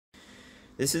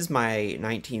This is my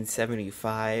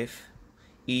 1975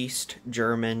 East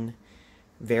German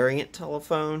Variant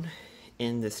telephone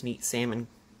in this neat salmon,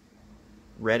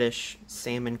 reddish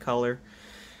salmon color,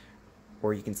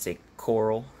 or you can say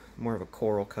coral, more of a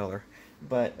coral color.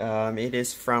 But it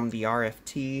is from the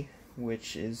RFT,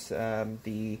 which is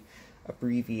the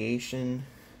abbreviation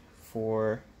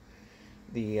for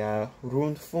the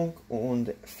Rundfunk-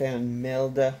 und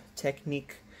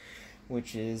Fernmeldetechnik,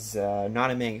 which is not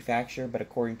a manufacturer, but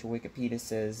according to Wikipedia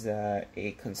says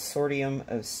a consortium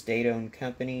of state-owned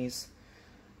companies,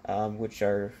 which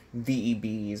are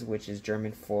VEBs, which is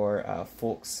German for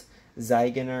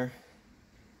Volkseigener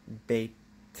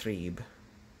Betrieb.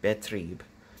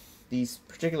 These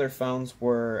particular phones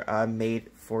were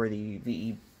made for the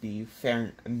VEB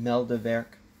Fernmeldewerk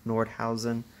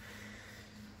Nordhausen,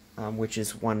 which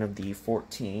is one of the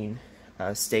 14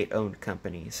 state-owned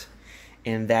companies.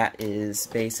 And that is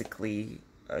basically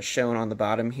shown on the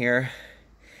bottom here,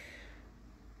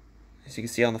 as you can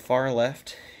see on the far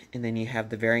left. And then you have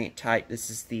the variant type.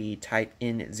 This is the type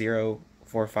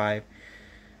N045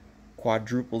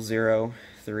 quadruple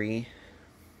 03,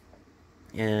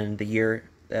 and the year,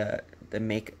 the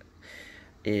make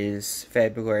is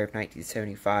February of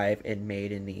 1975, and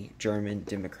made in the German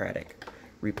Democratic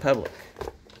Republic.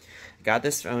 I got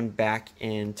this phone back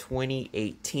in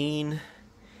 2018.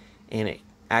 And it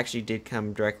actually did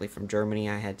come directly from Germany.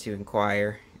 I had to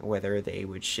inquire whether they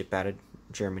would ship out of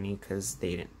Germany because they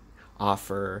didn't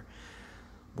offer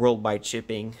worldwide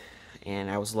shipping.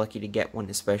 And I was lucky to get one,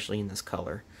 especially in this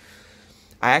color.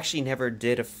 I actually never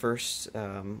did a first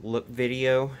look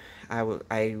video.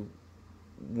 I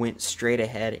went straight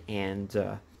ahead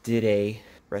and did a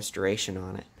restoration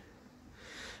on it.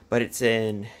 But it's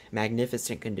in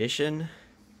magnificent condition.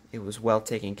 It was well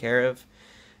taken care of.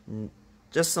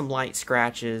 Just some light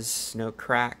scratches, no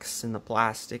cracks in the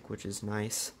plastic, which is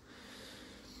nice.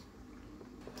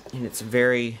 And it's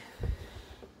very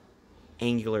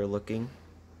angular looking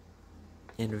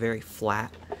and very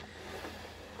flat.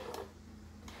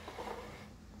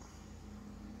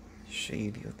 Show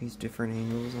you these different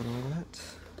angles and all that.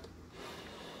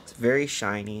 It's very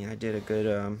shiny. I did a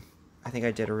good, I think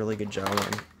I did a really good job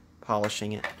on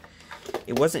polishing it.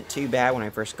 It wasn't too bad when I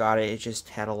first got it. It just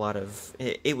had a lot of...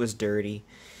 It was dirty,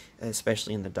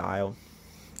 especially in the dial.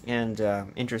 And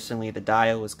interestingly, the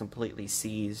dial was completely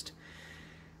seized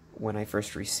when I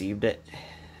first received it.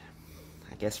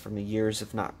 I guess from the years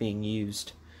of not being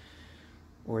used,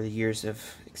 or the years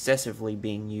of excessively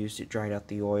being used, it dried out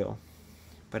the oil.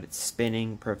 But it's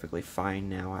spinning perfectly fine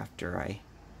now after I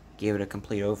gave it a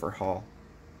complete overhaul.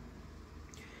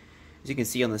 As you can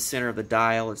see on the center of the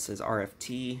dial, it says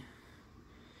RFT.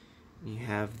 You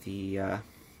have the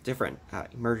different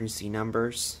emergency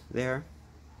numbers there.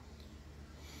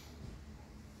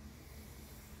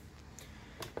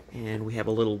 And we have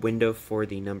a little window for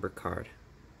the number card.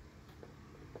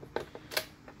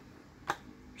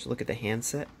 Just look at the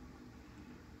handset.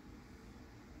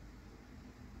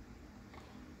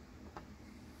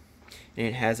 And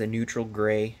it has a neutral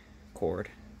gray cord.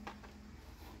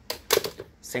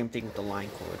 Same thing with the line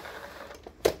cord.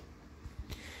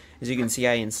 As you can see,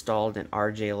 I installed an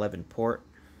RJ11 port.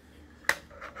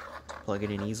 Plug it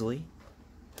in easily.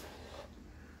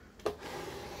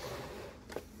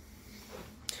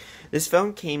 This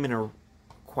phone came in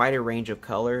quite a range of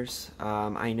colors.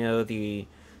 I know the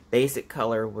basic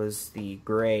color was the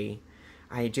gray.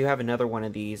 I do have another one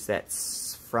of these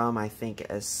that's from, I think,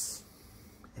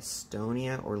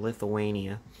 Estonia or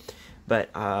Lithuania. But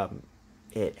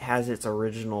it has its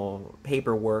original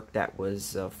paperwork that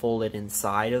was folded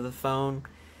inside of the phone,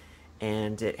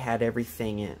 and it had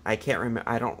everything in. I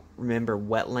don't remember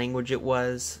what language it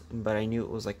was, but I knew it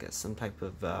was like some type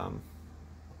of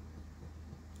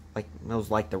it was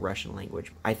like the Russian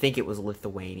language. I think it was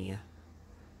Lithuania,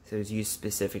 so it was used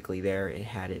specifically there. It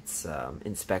had its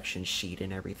inspection sheet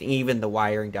and everything. Even the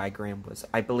wiring diagram was,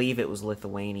 I believe it was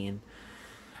Lithuanian.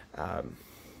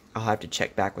 I'll have to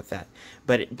check back with that.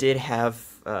 But it did have,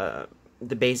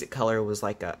 the basic color was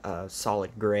like a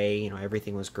solid gray, you know,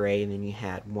 everything was gray, and then you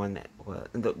had one that was,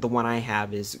 the one I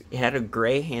have is, it had a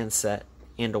gray handset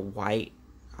and a white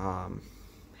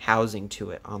housing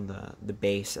to it on the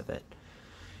base of it.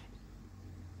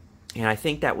 And I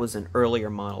think that was an earlier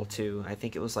model too. I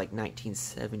think it was like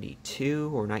 1972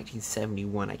 or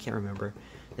 1971, I can't remember.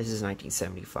 This is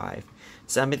 1975.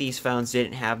 Some of these phones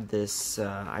didn't have this,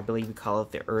 I believe we call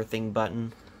it the earthing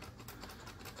button.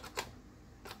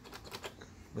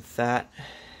 With that.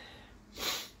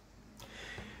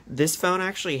 This phone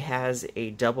actually has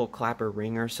a double clapper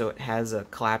ringer, so it has a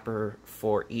clapper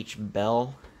for each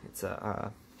bell. It's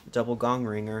a double gong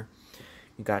ringer.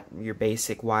 You got your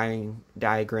basic wiring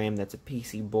diagram. That's a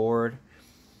PC board.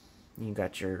 You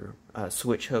got your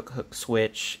switch hook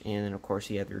switch, and then of course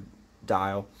you have your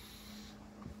dial.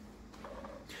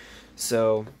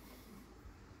 So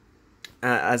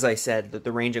as I said,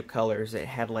 the range of colors, it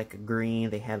had like a green,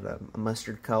 they had a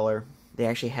mustard color, they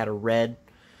actually had a red,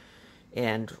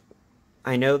 and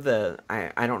I know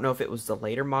I don't know if it was the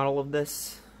later model of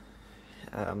this,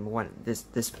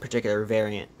 this particular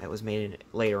variant that was made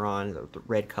later on, the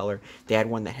red color. They had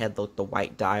one that had the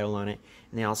white dial on it,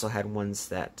 and they also had ones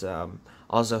that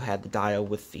also had the dial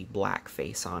with the black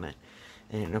face on it.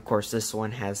 And of course this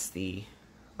one has the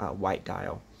white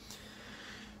dial.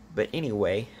 But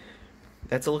anyway,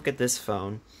 that's a look at this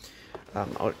phone.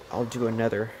 I'll do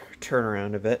another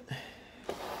turnaround of it.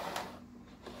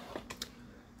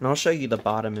 And I'll show you the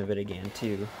bottom of it again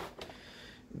too.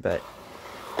 But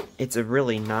it's a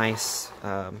really nice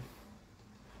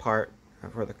part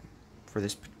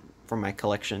for my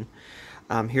collection.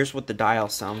 Here's what the dial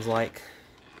sounds like.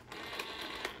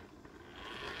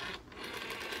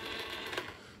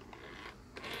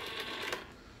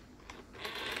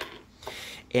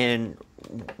 And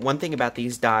one thing about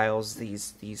these dials,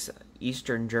 these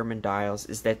Eastern German dials,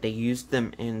 is that they used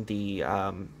them in the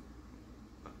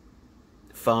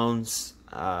phones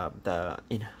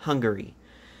in Hungary,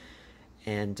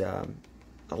 and a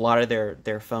lot of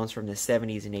their phones from the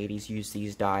 70s and 80s used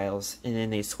these dials, and then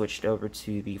they switched over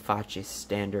to the Face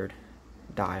standard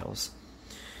dials.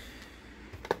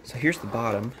 So here's the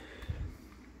bottom.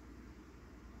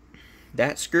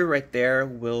 That screw right there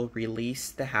will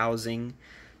release the housing,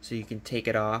 so you can take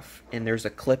it off, and there's a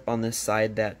clip on this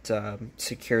side that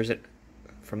secures it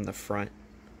from the front.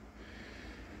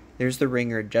 There's the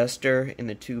ringer adjuster, and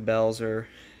the two bells are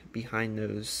behind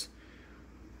those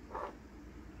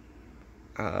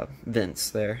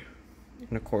vents there.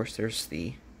 And of course there's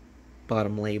the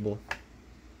bottom label.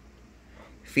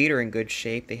 Feet are in good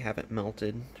shape, they haven't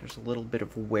melted. There's a little bit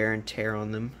of wear and tear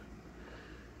on them,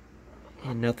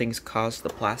 and nothing's caused the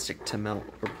plastic to melt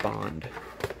or bond.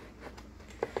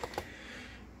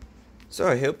 So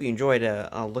I hope you enjoyed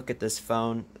a look at this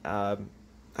phone.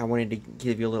 I wanted to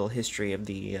give you a little history of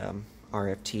the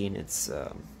RFT and its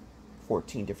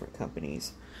 14 different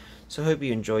companies. So I hope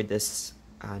you enjoyed this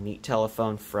neat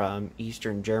telephone from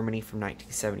Eastern Germany from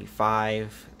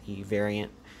 1975, the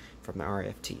Variant from the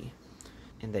RFT.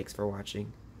 And thanks for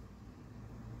watching.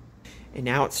 And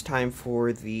now it's time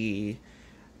for the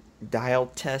dial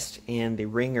test and the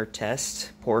ringer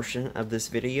test portion of this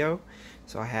video.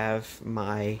 So I have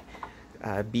my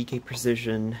BK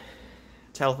Precision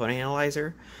telephone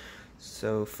analyzer.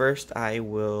 So first I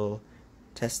will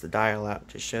test the dial out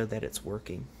to show that it's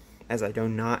working, as I do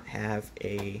not have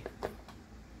a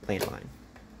landline.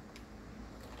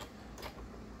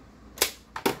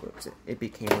 Whoops, it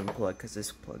became unplugged because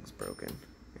this plug's broken.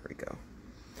 There we go.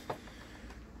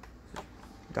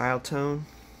 Dial tone,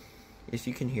 if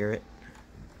you can hear it.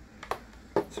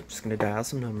 So I'm just going to dial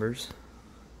some numbers.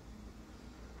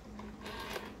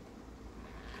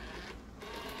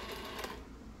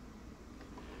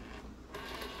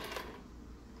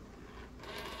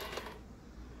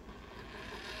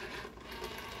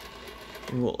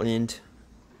 And we'll end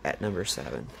at number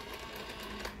 7.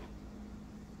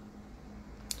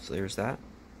 So there's that.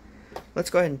 Let's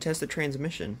go ahead and test the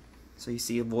transmission. So you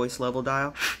see a voice level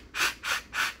dial.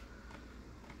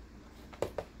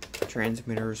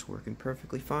 Transmitter is working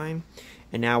perfectly fine.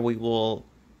 And now we will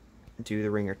do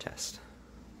the ringer test.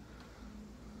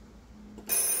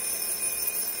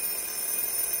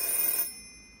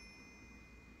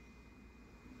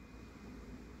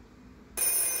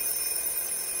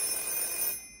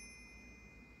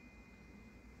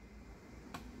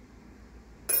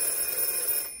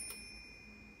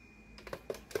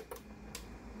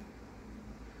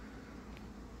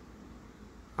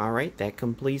 Alright, that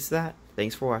completes that.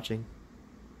 Thanks for watching.